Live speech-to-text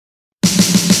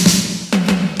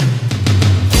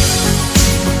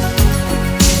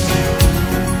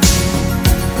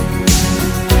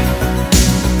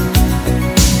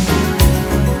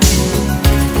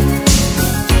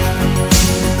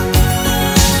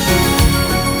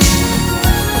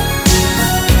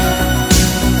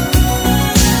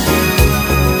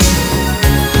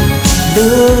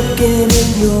Looking in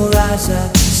your eyes,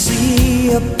 I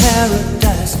see a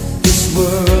paradise. This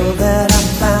world that I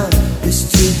found is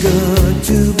too good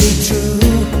to be true.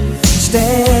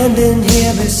 Standing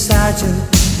here beside you,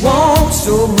 want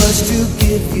so much to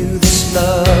give you this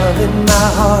love in my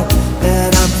heart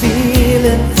that I'm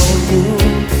feeling for you.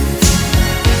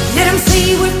 Let them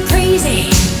say we're crazy,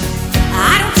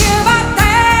 I don't care about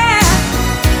that.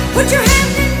 Put your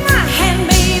hand in my hand,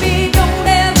 baby, don't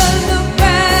ever look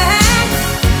back.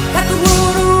 Let the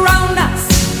world around us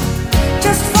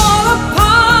just fall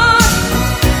apart.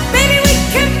 Baby, we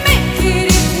can make it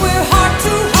if we're heart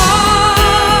to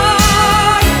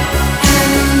heart.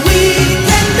 And we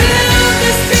can build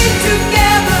this dream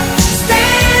together,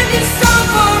 standing strong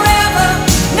forever.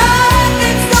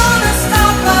 Nothing's gonna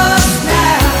stop us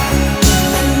now.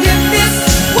 And if this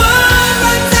world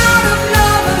runs out of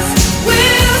lovers,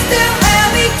 we'll still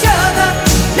have each other.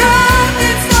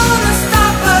 Nothing's gonna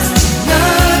stop us.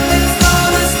 Nothing's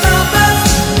gonna stop us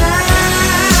now.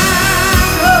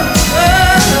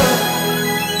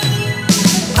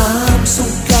 I'm so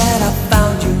glad I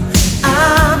found you.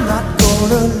 I'm not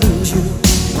gonna lose you.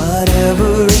 Whatever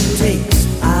it takes,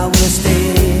 I will stay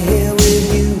here with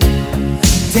you.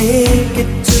 Take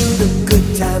it to the good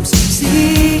times,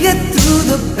 see it through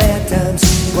the bad times.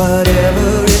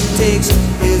 Whatever it takes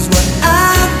is what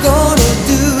I'm gonna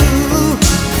do.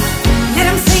 Let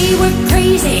them say we're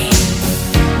crazy,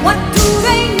 what do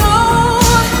they know?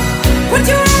 Put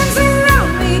your arms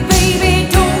around me, baby,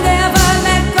 don't ever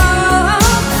let go.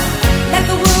 Let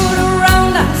the world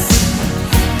around us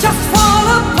just fall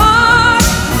apart.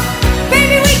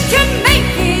 Baby, we can make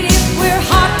it if we're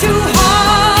heart to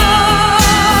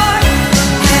heart.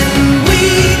 And we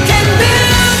can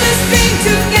build this dream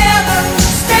together,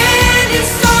 standing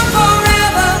strong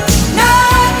forever.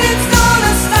 Nothing's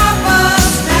gonna stop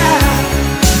us now.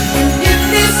 And if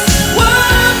this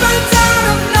world runs out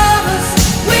of lovers,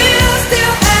 we'll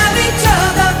still have each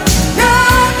other.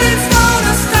 Nothing's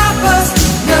gonna stop us.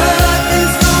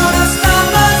 Nothing's gonna stop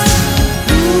us.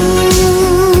 Ooh,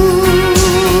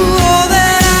 all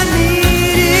that I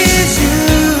need is you.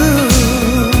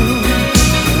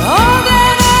 All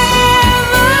that I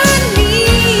ever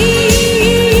need.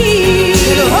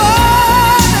 And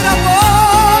all that I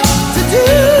want to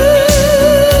do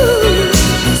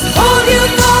is hold you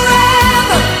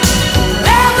forever,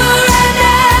 forever and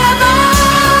ever.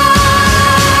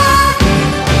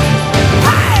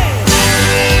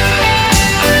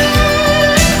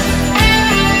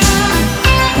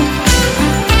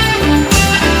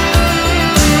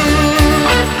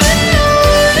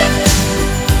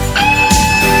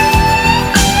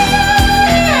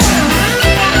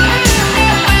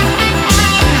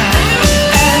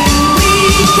 We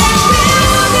can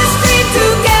build this dream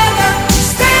together,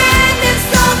 standing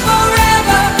strong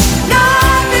forever.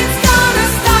 Nothing's gonna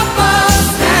stop us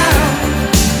now.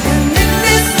 And if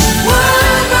this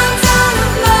world runs out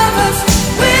of lovers,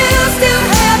 we'll still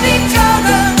have each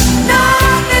other.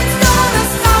 Nothing's gonna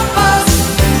stop us.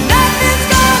 Nothing's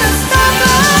gonna stop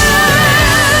us.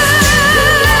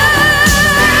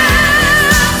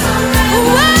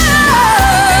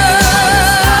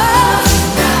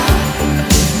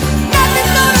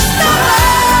 Nothing's gonna stop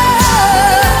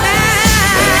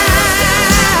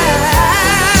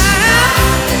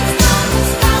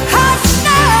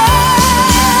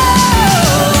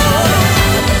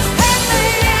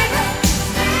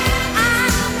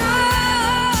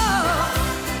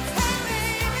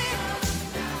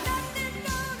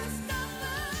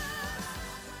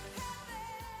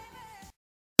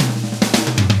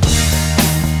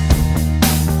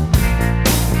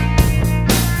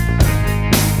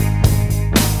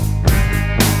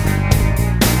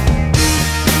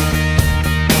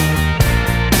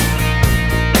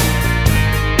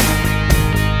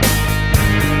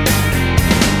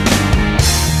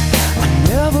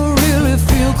never really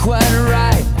feel quite right.